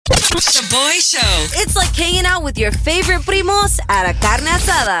Shaboy Show. It's like hanging out with your favorite primos at a carne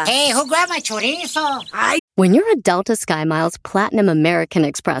asada. Hey, who grabbed my chorizo? When you're a Delta SkyMiles Platinum American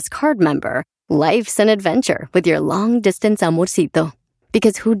Express card member, life's an adventure with your long-distance amorcito.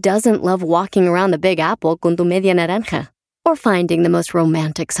 Because who doesn't love walking around the Big Apple con tu media naranja? Or finding the most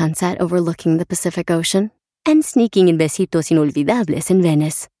romantic sunset overlooking the Pacific Ocean? And sneaking in besitos inolvidables in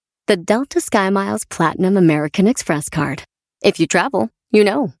Venice. The Delta SkyMiles Platinum American Express card. If you travel, you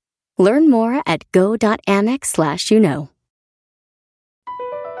know. Learn more at go.amex/you-know.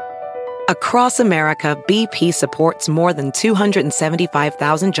 Across America, BP supports more than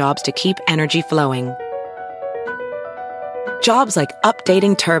 275,000 jobs to keep energy flowing. Jobs like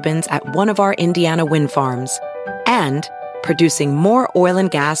updating turbines at one of our Indiana wind farms and producing more oil and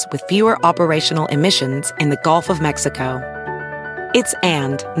gas with fewer operational emissions in the Gulf of Mexico. It's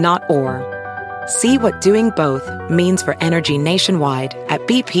and, not or. See what doing both means for energy nationwide at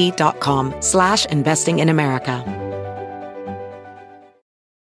bp.com/investing in America.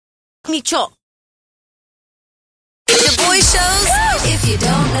 Micho. Shaboy shows. If you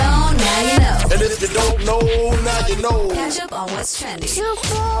don't know, now you know. And if you don't know, now you know. Catch up on what's trending.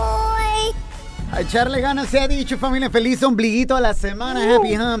 A echarle ganas se ha dicho, familia. Feliz ombliguito a la semana.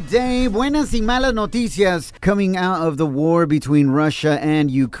 Happy Hump Day. Buenas y malas noticias coming out of the war between Russia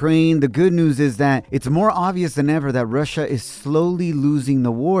and Ukraine. The good news is that it's more obvious than ever that Russia is slowly losing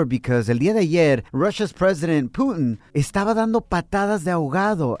the war because el día de ayer, Russia's President Putin estaba dando patadas de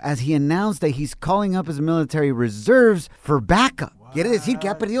ahogado as he announced that he's calling up his military reserves for backup. Quiere decir que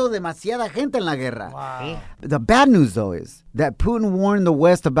ha perdido demasiada gente en la guerra. Wow. The bad news, though, is that Putin warned the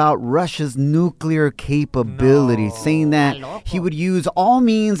West about Russia's nuclear capabilities, saying that he would use all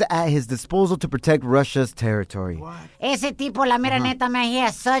means at his disposal to protect Russia's territory. What? Ese tipo, la mera neta, man, he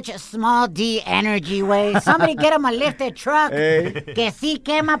has such small D energy, way. Somebody get him a lifted truck. Hey. Que sí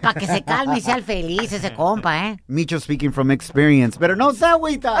quema pa' que se calme y sea feliz ese compa, eh? Micho speaking from experience. Pero no se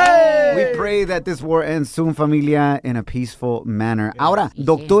agüita. Hey. We pray that this war ends soon, familia, in a peaceful manner. Ahora,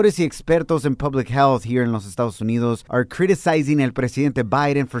 doctores y expertos in public health here in los Estados Unidos are criticizing el presidente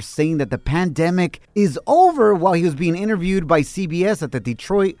Biden for saying that the pandemic is over while he was being interviewed by CBS at the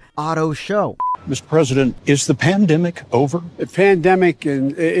Detroit Auto Show. Mr. President, is the pandemic over? The pandemic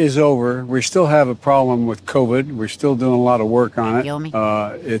is over. We still have a problem with COVID. We're still doing a lot of work on it.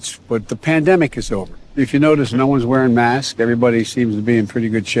 But the pandemic is over. If you notice, no one's wearing masks. Everybody seems to be in pretty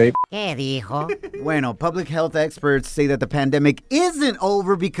good shape. ¿Qué dijo? Bueno, public health experts say that the pandemic isn't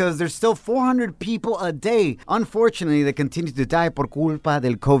over because there's still 400 people a day, unfortunately, that continue to die por culpa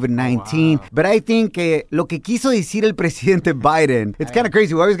del COVID-19. Wow. But I think lo que quiso decir el presidente Biden, it's kind of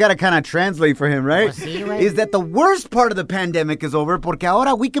crazy. We always got to kind of translate for him, right? Is that the worst part of the pandemic is over porque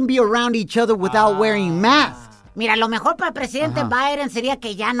ahora we can be around each other without wearing masks. Mira, lo mejor para el presidente Biden sería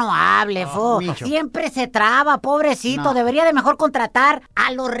que ya no hable, Siempre se traba, pobrecito. Debería de mejor contratar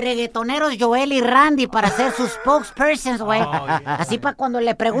a los reggaetoneros Joel y Randy para ser sus spokespersons, güey. Así para cuando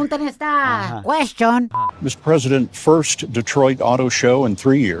le pregunten esta question. Mr. President, first Detroit Auto Show in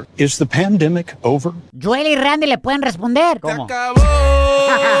 3 years. Is the pandemic over? Joel y Randy le pueden responder. ¿Cómo? Se acabó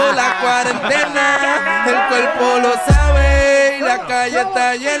la cuarentena, el cuerpo lo sabe y la calle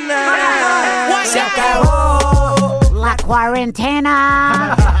está llena. Se acabó la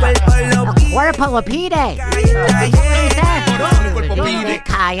cuarentena. El cuerpo lo pide.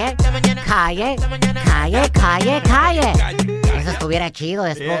 Calle. Eso estuviera chido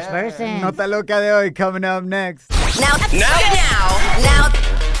de spokesperson. Nota loca de hoy coming up next. Now.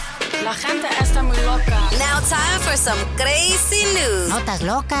 La gente está muy loca. Now time for some crazy news. Notas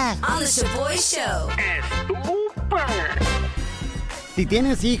locas. On the Shaboy Show. Si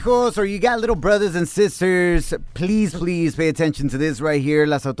tienes hijos or you got little brothers and sisters, please pay attention to this right here.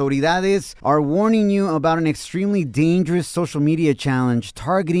 Las autoridades are warning you about an extremely dangerous social media challenge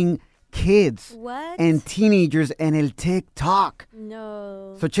targeting kids and teenagers and el TikTok.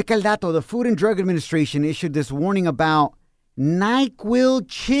 No. So check el dato. The Food and Drug Administration issued this warning about NyQuil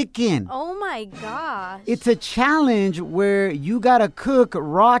chicken. Oh my gosh. It's a challenge where you gotta cook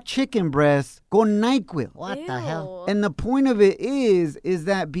raw chicken breasts con NyQuil. What the hell? And the point of it is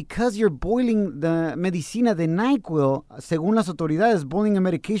that because you're boiling the medicina de NyQuil, según las autoridades, boiling a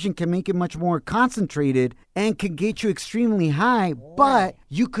medication can make it much more concentrated and can get you extremely high, but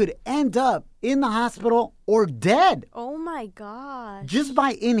you could end up in the hospital or dead. Oh my gosh. Just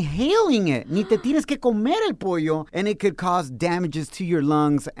by inhaling it. Ni te tienes que comer el pollo, and it could cause damages to your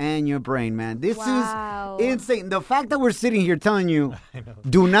lungs and your brain, man. This is insane. The fact that we're sitting here telling you,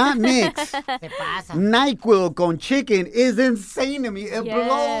 do not mix NyQuil con chicken is insane to me. It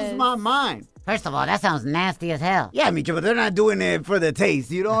blows my mind. First of all, that sounds nasty as hell. Yeah, Micho, but they're not doing it for the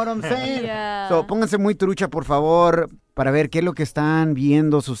taste. You know what I'm saying? Yeah. So, pónganse muy trucha, por favor, para ver qué es lo que están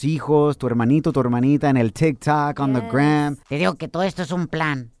viendo sus hijos, tu hermanito, tu hermanita en el TikTok, on the gram. Te digo que todo esto es un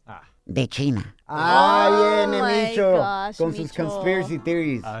plan de China. Viene my Micho gosh, con sus Micho. conspiracy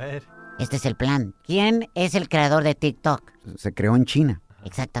theories. A ver. Este es el plan. ¿Quién es el creador de TikTok? Se creó en China.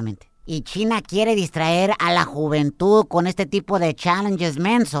 Exactamente. Y China quiere distraer a la juventud con este tipo de challenges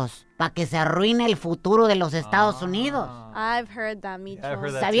mensos para que se arruine el futuro de los Estados Unidos. I've heard that, Micho. I've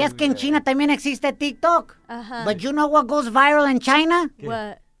heard that ¿Sabías too, que en yeah. China también existe TikTok? Ajá. But you know what goes viral in China?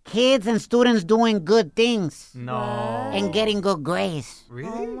 What? Kids and students doing good things No. and getting good grades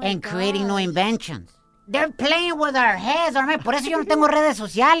Really? and creating new inventions. They're playing with our heads, hombre. Por eso yo no tengo redes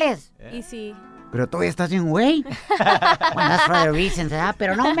sociales. Y sí. Pero todavía estás bien, güey. Well, that's for the reasons, ¿verdad?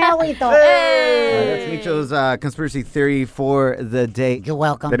 Pero no me agüito. That's Micho's conspiracy theory for the day. You're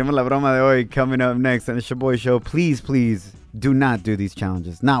welcome. Tenemos la broma de hoy coming up next on the Shaboy Show. Please, please, do not do these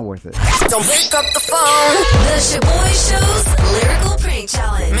challenges. Not worth it. Don't pick up the phone. The Shaboy Show's Lyrical Prank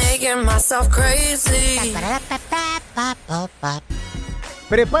Challenge. Making myself crazy.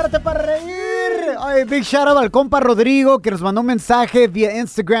 Prepárate para reír. Ay, big shout out al compa Rodrigo que nos mandó un mensaje via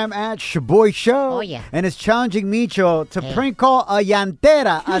Instagram at Shaboy Show. Oh, yeah. And is challenging Micho to prank call a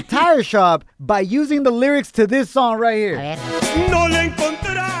llantera, a tire shop, by using the lyrics to this song right A here. ver. No le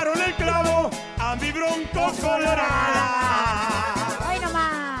encontraron el clavo a mi bronco colorada. ¡Ay,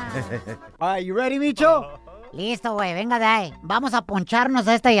 nomás! All right, you ready, Micho? Listo, güey. Venga de ahí. Vamos a poncharnos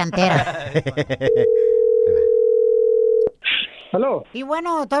a esta llantera. Hello. Y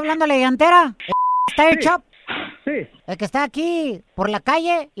bueno, estoy hablando de la llantera. ¿Tire shop? Sí, El que está aquí por la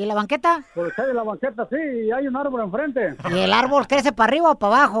calle y la banqueta. por el de la banqueta, sí, y hay un árbol enfrente. ¿Y el árbol crece para arriba o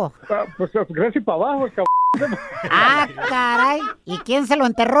para abajo? Pues crece para abajo, el cabrón. Ah, caray. ¿Y quién se lo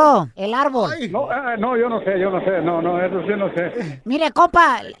enterró? El árbol. No, yo no sé, no, eso sí no sé. Mire,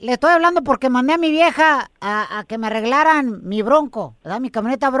 compa, le estoy hablando porque mandé a mi vieja a que me arreglaran mi bronco, ¿verdad? Mi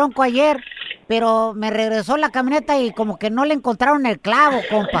camioneta bronco ayer, pero me regresó la camioneta y como que no le encontraron el clavo,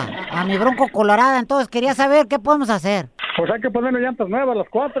 compa, a mi bronco colorada. Entonces quería saber qué podemos hacer. Pues hay que ponerle llantas nuevas, las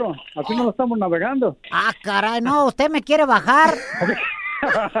 4. Así no lo estamos navegando. Ah, caray, no, usted me quiere bajar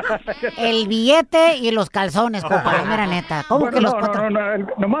el billete y los calzones, compa, la mera neta. ¿Cómo Bueno, que los no, cuatro?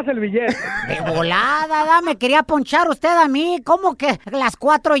 nomás el billete. De volada, me quería ponchar usted a mí. ¿Cómo que las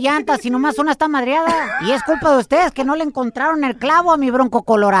 4 llantas y nomás una está madreada? Y es culpa de ustedes que no le encontraron el clavo a mi bronco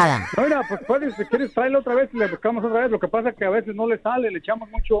colorada. No, mira, pues puedes, si quieres traerlo otra vez y le buscamos otra vez. Lo que pasa es que a veces no le sale, le echamos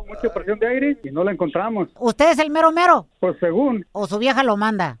mucha presión de aire y no la encontramos. ¿Usted es el mero mero? Pues según, ¿O su vieja lo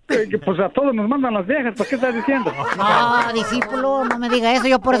manda? pues a todos nos mandan las viejas, ¿para qué estás diciendo? No, discípulo, no me diga eso,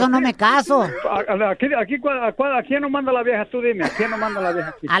 yo por eso no me caso. ¿A quién no manda la vieja? Tú dime, ¿a quién no manda la vieja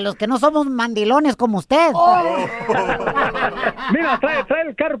aquí? A los que no somos mandilones como usted. Mira, trae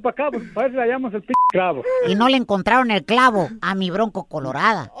el carro para acá, pues para ver si le hallamos el clavo. Y no le encontraron el clavo a mi bronco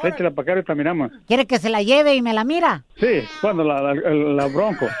colorada. Échela para acá, ahorita miramos. ¿Quiere que se la lleve y me la mira? Sí, cuando la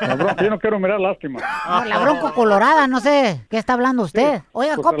bronco, yo no quiero mirar lástima. No, la bronco colorada, no sé qué está hablando usted.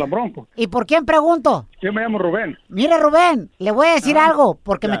 Oiga, Pues compa, la bronco. ¿y por quién pregunto? Yo me llamo Rubén. Mire, Rubén, le voy a decir algo,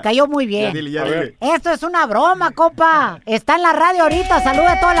 porque me cayó muy bien. Ya dile, ya A dile. ver. Esto es una broma, compa. Está en la radio ahorita,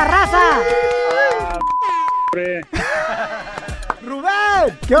 saluda a toda la raza. Hombre.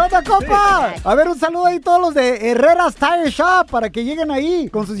 Rubén, ¿qué onda, compa? A ver, un saludo ahí a todos los de Herrera's Tire Shop para que lleguen ahí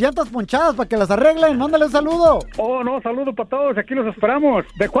con sus llantas ponchadas para que las arreglen. Mándale un saludo. Oh, no, saludo para todos, aquí los esperamos.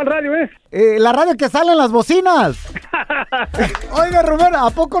 ¿De cuál radio es? La radio que sale en las bocinas. Oiga, Rubén, ¿a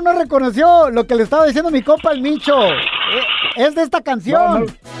poco no reconoció lo que le estaba diciendo mi compa el Micho? Es de esta canción.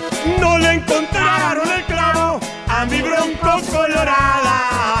 No le encontraron el clavo a mi bronco colorada.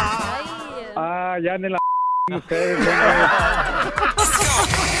 Ah, ya en la ustedes.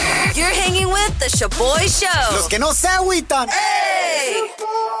 You're hanging with the Shaboy Show. Los que no se agüitan. Hey!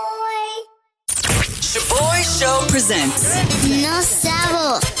 Shaboy Show presents No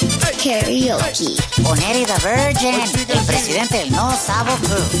Sabo Karaoke. Con Eddie the Virgin, el presidente del No Sabo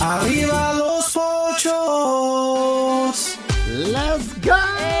Crew. Arriba los ochos. Let's go!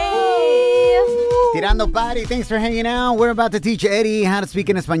 Tirando Party, thanks for hanging out. We're about to teach Eddie how to speak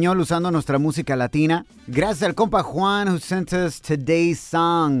in español usando nuestra música latina. Gracias al compa Juan who sent us today's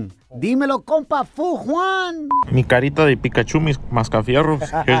song. Dímelo, compa Fu Juan. Mi carita de Pikachu, mis mascafierros.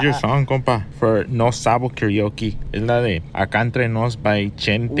 Here's your song, compa, for No Sabo Karaoke. Es la de Acá Entre Nos by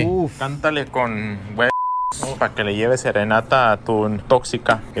Chente. Cántale con para que le lleves serenata a tu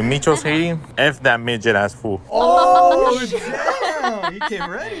tóxica. Y Micho sí, F that midget ass fool. Oh, Damn, he came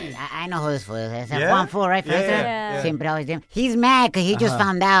ready. I know who this fool is. It's Yeah? Juan Fool, right? Yeah. Siempre always him. He's mad because he just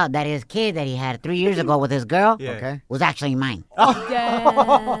found out that his kid that he had 3 years ago with his girl was actually mine.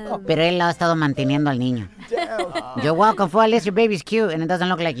 Damn. Pero él ha estado manteniendo al niño. You're welcome, fool. At least your baby's cute and it doesn't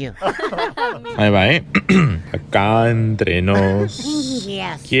look like you. Ahí va, ¿eh? Acá entre nos.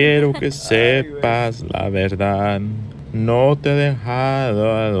 Yes. Quiero que sepas la verdad. No te he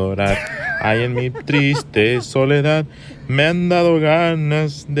dejado adorar. Ay, en mi triste soledad me han dado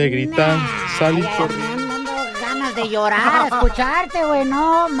ganas de gritar. Salir corriendo. Me han dado ganas de llorar, escucharte, güey.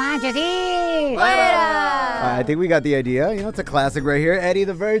 No manches, sí. Fuera. I think we got the idea. You know, it's a classic right here. Eddie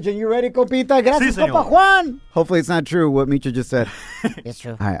the Virgin, you ready, compita? Gracias, Sí, señor. compa Juan. Hopefully it's not true what Micho just said. It's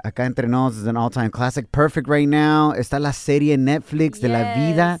true. All right, Acá Entre Nos is an all-time classic. Perfect right now. Está la serie en Netflix de la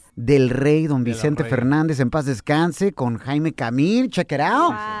vida del rey, don Vicente Fernández, en paz descanse, con Jaime Camil. Check it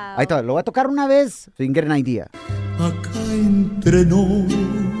out. Wow. Ahí está, lo voy a tocar una vez so you can get an idea. Acá entre nos,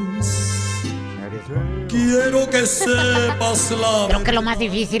 quiero que sepas la Creo que lo más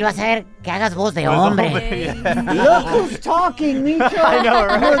difícil va a ser que hagas voz de hombre. Look who's talking, Micho. I know,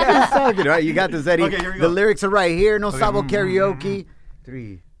 right? Look who's talking. All right, you got this, Eddie. Okay, here we The go. lyrics are right here. No Sabo karaoke.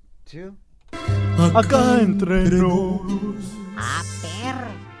 3, 2. acá entre nos. Ah, perro.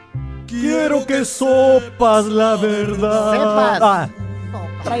 Quiero que sopas la verdad. Sepas.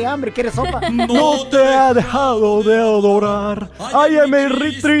 Trae hambre, ¿quieres sopa? No te ha dejado de adorar. Ay, en mi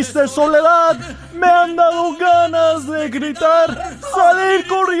triste soledad me han dado ganas de gritar, salir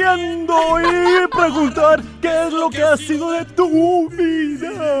corriendo y preguntar qué es lo que ha sido de tu vida.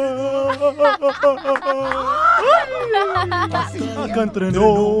 Acá entre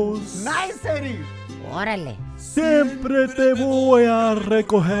nos, Nice, Eddie. Órale. siempre te voy a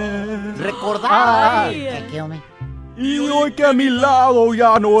recoger. Recordar. Thank you, man. Y hoy que a mi lado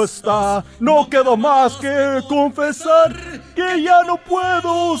ya no está, no queda más que confesar que ya no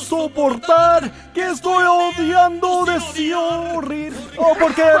puedo soportar, que estoy odiando desear,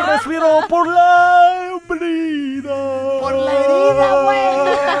 porque respiro por la herida. Por la herida, güey.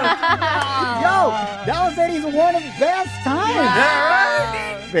 Yo, that was Eddie's one of the best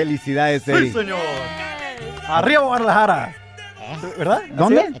times. Felicidades, Sí, Eddie. señor. Arriba Guadalajara. ¿Verdad?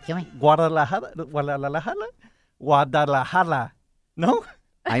 ¿Dónde? ¿Así es? Guadalajara. Guadalajara. ¿No?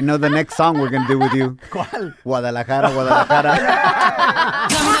 I know the next song we're going to do with you. ¿Cuál? Guadalajara, Guadalajara.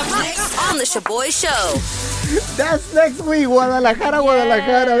 Coming up next on The Shaboy Show. That's next week. Guadalajara,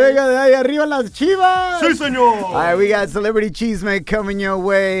 Guadalajara. Venga de ahí arriba las chivas. Sí, señor. All right, we got Celebrity Cheesemate coming your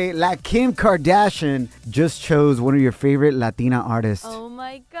way. La Kim Kardashian just chose one of your favorite Latina artists Oh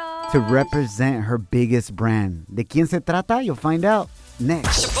my God. to represent her biggest brand. ¿De quién se trata? You'll find out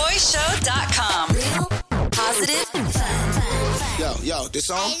next. ShaboyShow.com. Real, positive, fun. Yo, this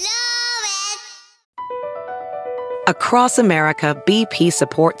song? Across America, BP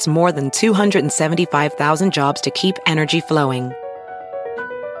supports more than 275,000 jobs to keep energy flowing.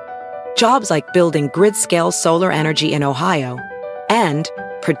 Jobs like building grid-scale solar energy in Ohio and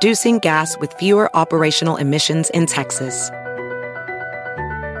producing gas with fewer operational emissions in Texas.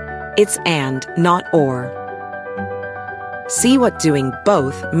 It's and, not or. See what doing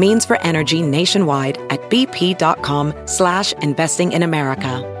both means for energy nationwide at bp.com/investing in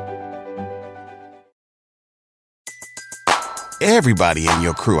America. Everybody in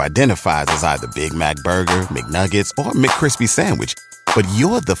your crew identifies as either Big Mac Burger, McNuggets, or McCrispy Sandwich. But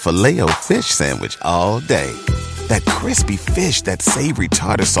you're the Filet-O-Fish Sandwich all day. That crispy fish, that savory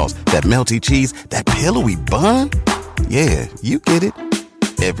tartar sauce, that melty cheese, that pillowy bun. Yeah, you get it.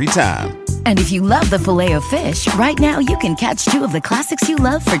 Every time. And if you love the Filet-O-Fish, right now you can catch two of the classics you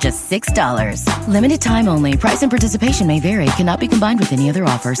love for just $6. Limited time only. Price and participation may vary. Cannot be combined with any other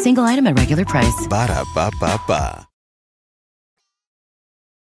offer. Single item at regular price. Ba-da-ba-ba-ba.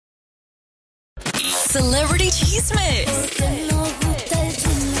 Celebrity Cheesemate.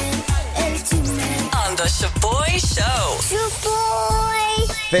 On The Shaboy Show.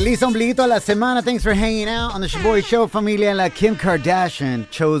 Feliz ombliguito a la semana. Thanks for hanging out on the Shaboy Show, familia. La Kim Kardashian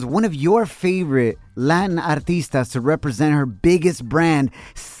chose one of your favorite Latin artistas to represent her biggest brand,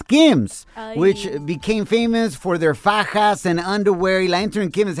 Skims, which became famous for their fajas and underwear. La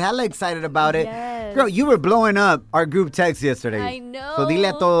intern Kim is hella excited about it. Yes. Girl, you were blowing up our group text yesterday. I know. So dile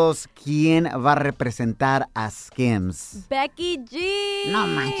a todos quién va a representar a Skims. Becky G. No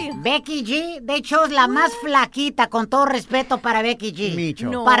manches. Becky G, de hecho, es la más flaquita, con todo respeto para Becky G. Micho.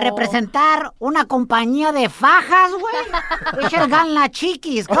 No. Para representar una compañía de fajas, güey. Ellas ganan las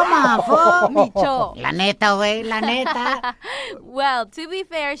chiquis. Come on, fool. Micho. La neta, güey, la neta. Well, to be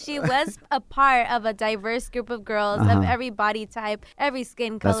fair, she was a part of a diverse group of girls of every body type, every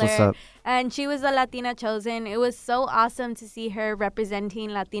skin That's color. what's up. And she was a Latina chosen. It was so awesome to see her representing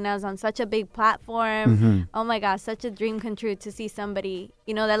Latinas on such a big platform. Oh my gosh, such a dream come true to see somebody,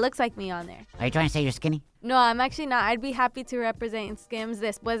 that looks like me on there. Are you trying to say you're skinny? No, I'm actually not. I'd be happy to represent Skims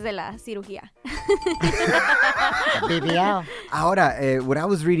después de la cirugía. BBL. Ahora, what I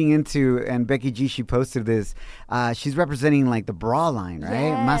was reading into, and Becky G, she posted this, she's representing like the bra line,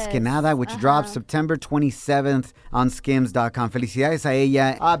 right? Yes. Más que nada, which drops September 27th on skims.com. Felicidades a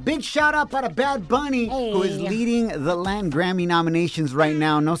ella. Big shout out para Bad Bunny, who is leading the Latin Grammy nominations right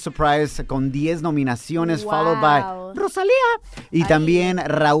now. No surprise, con 10 nominaciones, followed by Rosalía y también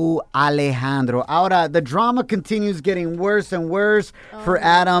Raúl Alejandro. Ahora, the drama continues getting worse and worse for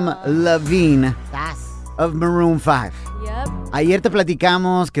Adam Levine of Maroon 5. Yep. Ayer te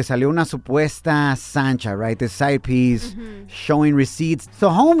platicamos que salió una supuesta Sancha, right? The side piece showing receipts. So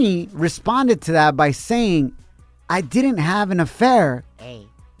homie responded to that by saying, I didn't have an affair,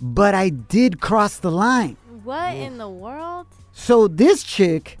 but I did cross the line. What in the world? So this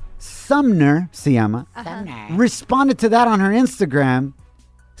chick, Sumner, se llama, responded to that on her Instagram.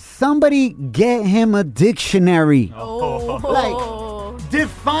 Somebody get him a dictionary. Like,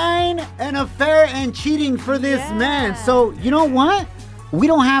 define an affair and cheating for this man. So, you know what? We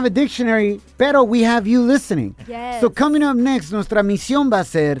don't have a dictionary, pero we have you listening. Yes. So coming up next, nuestra misión va a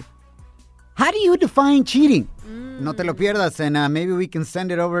ser, how do you define cheating? No te lo pierdas, and maybe we can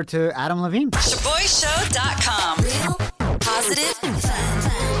send it over to Adam Levine. ShaboyShow.com. Real, positive,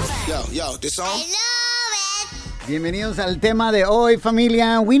 fun. Yo, this song? Bienvenidos al tema de hoy,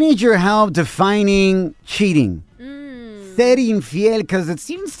 familia. We need your help defining cheating. Ser infiel, because it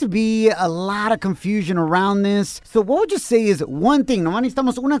seems to be a lot of confusion around this. So what would you say is one thing, nomás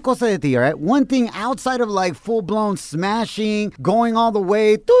necesitamos una cosa de ti, all right? One thing outside of like full-blown smashing, going all the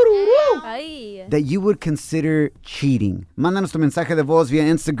way, that you would consider cheating. Mándanos tu mensaje de voz via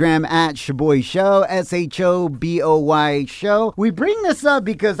Instagram at Shaboy Show, SHOBOY Show. We bring this up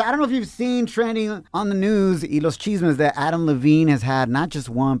because I don't know if you've seen trending on the news y los chismes that Adam Levine has had not just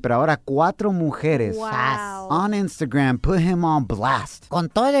one, pero ahora 4 mujeres on Instagram put him on blast. Con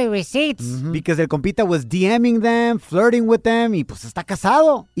todo y receipts. Because el compita was DMing them, flirting with them, y pues está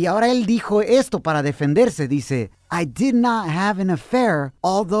casado. Y ahora él dijo esto para defenderse. Dice, I did not have an affair,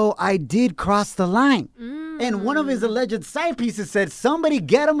 although I did cross the line. And one of his alleged side pieces said, somebody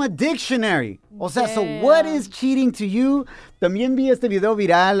get him a dictionary. O sea, so what is cheating to you? También vi este video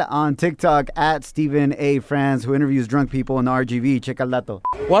viral on TikTok at Stephen A. Franz, who interviews drunk people in the RGV. Check el dato.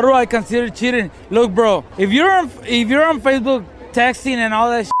 What do I consider cheating? Look, bro, if you're on Facebook texting and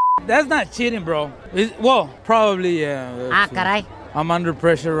all that that's not cheating, bro. Well, probably, yeah. Caray. I'm under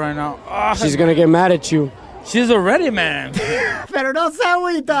pressure right now. She's gonna get mad at you. She's already mad. Pero no se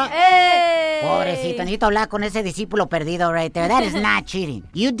agüita. Pobrecito, necesito hablar con ese discípulo perdido right there. That is not cheating.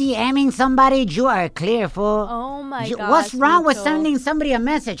 You DMing somebody, you are clear, fool. Oh my gosh. What's wrong with Micho. sending somebody a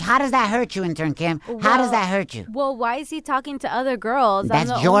message? How does that hurt you, intern Kim? How does that hurt you? Well, why is he talking to other girls?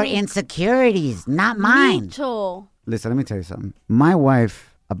 That's your insecurities, not mine. Micho. Listen, let me tell you something. My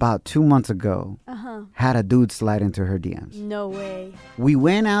wife, about 2 months ago, had a dude slide into her DMs. No way. We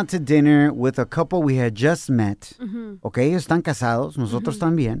went out to dinner with a couple we had just met. Okay, ellos están casados, nosotros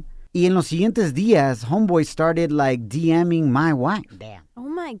también. Y en los siguientes días, homeboy started like DMing my wife. Damn. Oh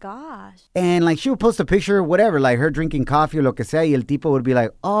my gosh. And like she would post a picture, whatever, like her drinking coffee or lo que sea, y el tipo would be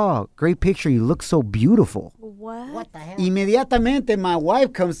like, oh, great picture, you look so beautiful. What the hell? Immediatamente, my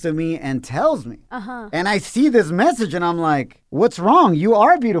wife comes to me and tells me. And I see this message and I'm like, what's wrong? You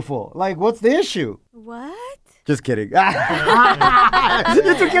are beautiful. Like, what's the issue? What? Just kidding. You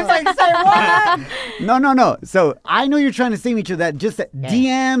two keep like, say what? No. So I know you're trying to say, Micho, that just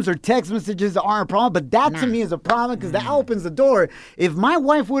DMs or text messages aren't a problem, but that to me is a problem because that opens the door. If my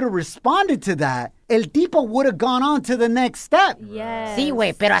wife would have responded to that, el tipo would have gone on to the next step. Yes. Sí,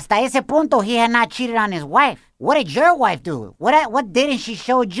 güey, pero hasta ese punto he had not cheated on his wife. What did your wife do? What didn't she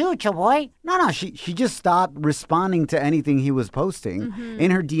show you, Chaboy? No, she just stopped responding to anything he was posting. In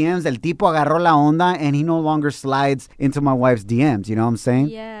her DMs, el tipo agarró la onda and he no longer slides into my wife's DMs. You know what I'm saying?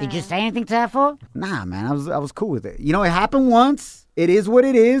 Yeah. Did you say anything to that fool? Nah, man, I was cool with it. You know, it happened once. It is what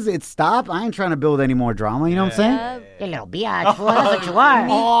it is. It stopped. I ain't trying to build any more drama. You know what I'm saying? You little biatch, fool. That's what you are.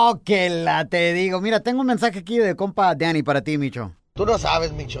 Oh, que la te digo. Mira, tengo un mensaje aquí de compa Danny para ti, Micho. Tú no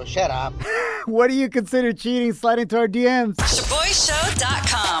sabes, Micho. Shut up. What do you consider cheating? Slide into our DMs.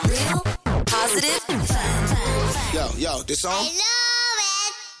 ShaboyShow.com. Real, positive, fun. Yo, this song?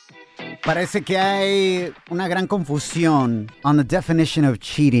 Parece que hay una gran confusión on the definition of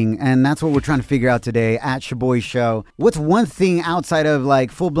cheating, and that's what we're trying to figure out today at Shaboy Show. What's one thing outside of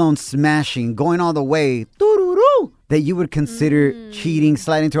like full-blown smashing, going all the way, that you would consider cheating?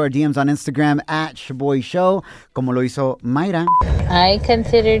 Slide into our DMs on Instagram at Shaboy Show, como lo hizo Mayra. I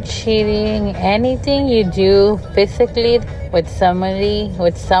consider cheating anything you do physically with someone,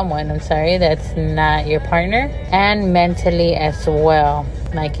 that's not your partner, and mentally as well.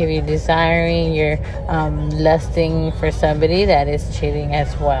 Like if you're desiring, you're lusting for somebody, that is cheating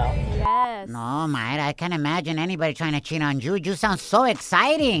as well. Yes. No, Mayra, I can't imagine anybody trying to cheat on you. You sound so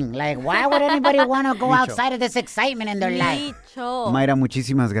exciting. Like, why would anybody want to go outside of this excitement in their life? Mayra,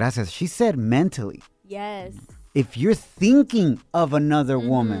 muchísimas gracias. She said mentally. Yes. If you're thinking of another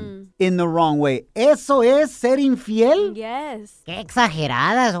woman in the wrong way, ¿eso es ser infiel? Yes. Qué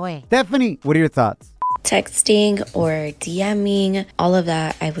exageradas, güey. Stephanie, what are your thoughts? Texting or DMing, all of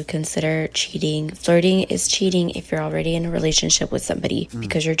that I would consider cheating. Flirting is cheating if you're already in a relationship with somebody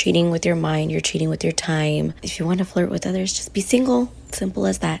because you're cheating with your mind, you're cheating with your time. If you want to flirt with others, just be single. Simple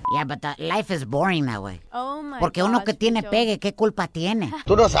as that. Yeah, but life is boring that way. Oh my Porque uno que tiene pegue, ¿qué culpa tiene?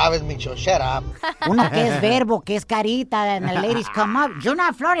 Tú no sabes, Micho. Shut up. Uno que es verbo, que es carita, and the ladies come up. You're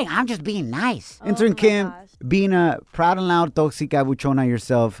not flirting. I'm just being nice. Intern Kim, being a proud and loud, tóxica, buchona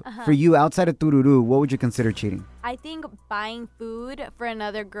yourself, for you, outside of tururú, what would you consider cheating? I think buying food for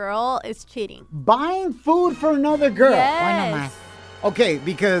another girl is cheating. Buying food for another girl? Yes. Okay,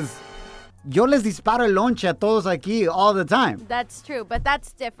 because yo les disparo el lonche a todos aquí all the time. That's true, but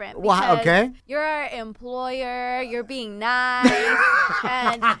that's different. Wow, okay. You're an employer, you're being nice,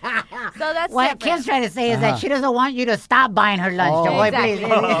 and so that's what different. Kim's trying to say is that she doesn't want you to stop buying her lunch. Boy, Exactly.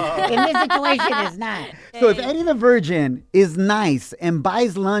 please. In this situation, it's not. So if Eddie the Virgin is nice and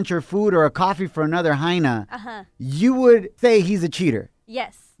buys lunch or food or a coffee for another hyena, you would say he's a cheater.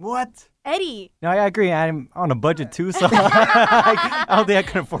 Yes. What? Eddie. No, I agree. I'm on a budget too, so I don't think I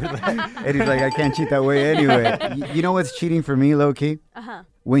can afford that. Eddie's like, I can't cheat that way anyway. You know what's cheating for me, low-key?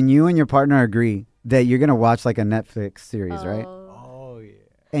 When you and your partner agree that you're going to watch like a Netflix series, right? Oh, yeah.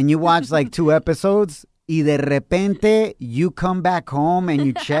 And you watch like 2 episodes, y de repente you come back home and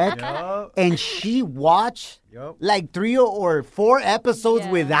you check, and she watched like 3 or 4 episodes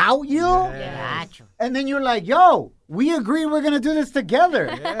without you. And then you're like, yo, we agree we're going to do this together.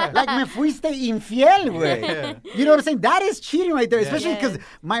 Like, me fuiste infiel, güey. You know what I'm saying? That is cheating right there, especially because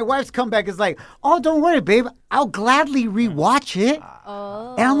my wife's comeback is like, oh, don't worry, babe. I'll gladly rewatch it.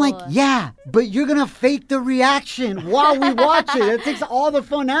 And I'm like, yeah, but you're going to fake the reaction while we watch it. It takes all the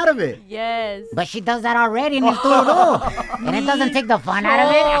fun out of it. Yes. But she does that already in el tururú. And it doesn't take the fun out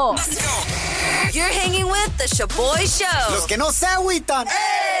of it. You're hanging with the Shaboy Show. Los que no se agüitan.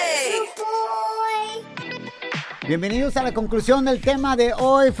 Hey! Bienvenidos a la conclusión del tema de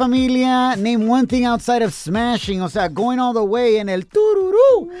hoy, familia. Name one thing outside of smashing, o sea, going all the way en el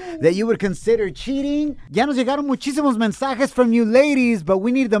tururú, that you would consider cheating. Ya nos llegaron muchísimos mensajes from you ladies, but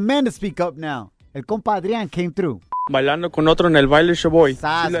we need the men to speak up now. El compa Adrián came through. Bailando con otro en el baile Shaboy.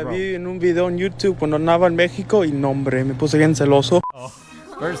 Sas, Sí, la bro. vi en un video en YouTube cuando andaba en México y no, hombre, me puse bien celoso.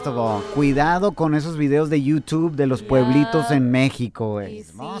 First of all, cuidado con esos videos de YouTube de los pueblitos en México, güey.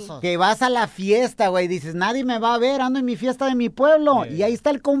 Que vas a la fiesta, güey, dices, nadie me va a ver, ando en mi fiesta de mi pueblo. Y ahí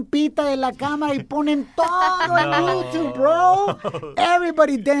está el compita de la cámara y ponen todo en YouTube, bro.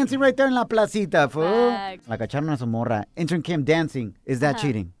 Everybody dancing right there en la placita, fool. La cacharon a su morra. Intern Kim dancing. Is that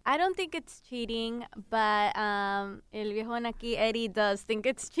cheating? I don't think it's cheating, but el viejón aquí, Eddie, does think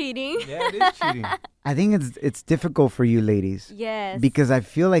it's cheating. Yeah, it is cheating. I think it's difficult for you ladies. Yes. Because I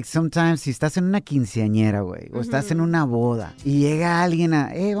feel like sometimes si estás en una quinceañera, güey, o estás en una boda y llega alguien a,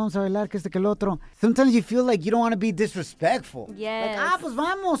 vamos a bailar que este que el otro. Sometimes you feel like you don't want to be disrespectful. Yes. Like, pues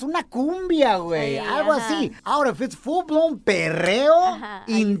vamos, una cumbia, güey, Sí, algo así. Ahora, if it's full-blown perreo,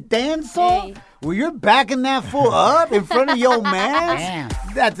 intenso, where you're backing that fool up in front of your man,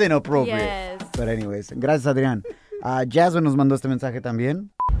 that's inappropriate. Yes. But anyways, gracias, Adrián. Jasmine nos mandó este mensaje también.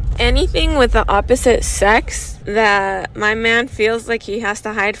 Anything with the opposite sex that my man feels like he has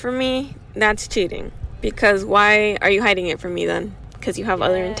to hide from me, that's cheating. Because why are you hiding it from me then? Because you have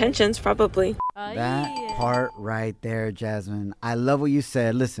other intentions, probably. That part right there, Jasmine. I love what you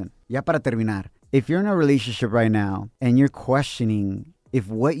said. Listen, ya para terminar. If you're in a relationship right now and you're questioning if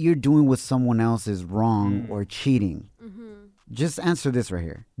what you're doing with someone else is wrong or cheating, just answer this right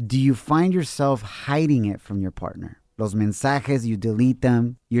here. Do you find yourself hiding it from your partner? Los mensajes, you delete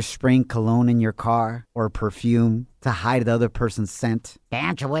them. You're spraying cologne in your car or perfume to hide the other person's scent.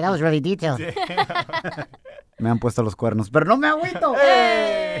 Damn, boy, that was really detailed. Me han puesto los cuernos, pero no me agüito.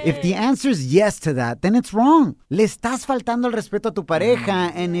 If the answer is yes to that, then it's wrong. Le estás faltando el respeto a tu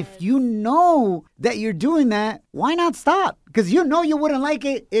pareja, and if you know that you're doing that, why not stop? Because you know you wouldn't like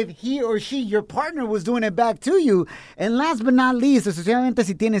it if he or she, your partner, was doing it back to you. And last but not least, especialmente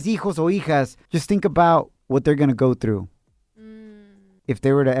si tienes hijos o hijas, just think about what they're going to go through if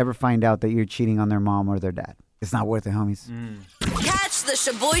they were to ever find out that you're cheating on their mom or their dad. It's not worth it, homies. Catch the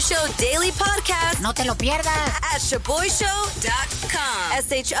Shaboy Show daily podcast. No te lo pierdas. At ShaboyShow.com.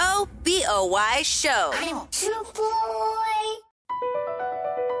 SHOBOY Show.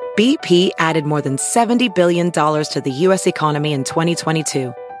 BP added more than $70 billion to the U.S. economy in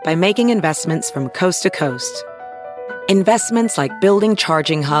 2022 by making investments from coast to coast. Investments like building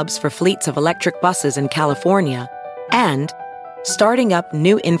charging hubs for fleets of electric buses in California and starting up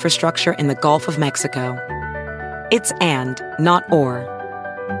new infrastructure in the Gulf of Mexico. It's and, not or.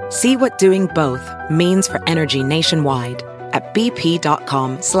 See what doing both means for energy nationwide at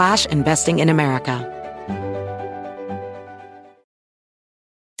bp.com/investing in America.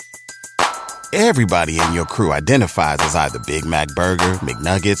 Everybody in your crew identifies as either Big Mac Burger,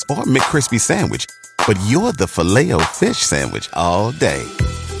 McNuggets, or McCrispy Sandwich. But you're the Filet-O-Fish Sandwich all day.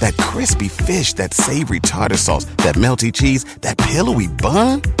 That crispy fish, that savory tartar sauce, that melty cheese, that pillowy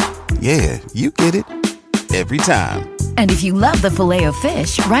bun. Yeah, you get it. Every time. And if you love the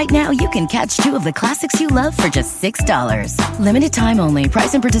Filet-O-Fish, right now you can catch 2 of the classics you love for just $6. Limited time only.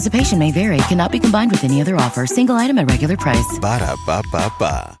 Price and participation may vary. Cannot be combined with any other offer. Single item at regular price.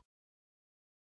 Ba-da-ba-ba-ba.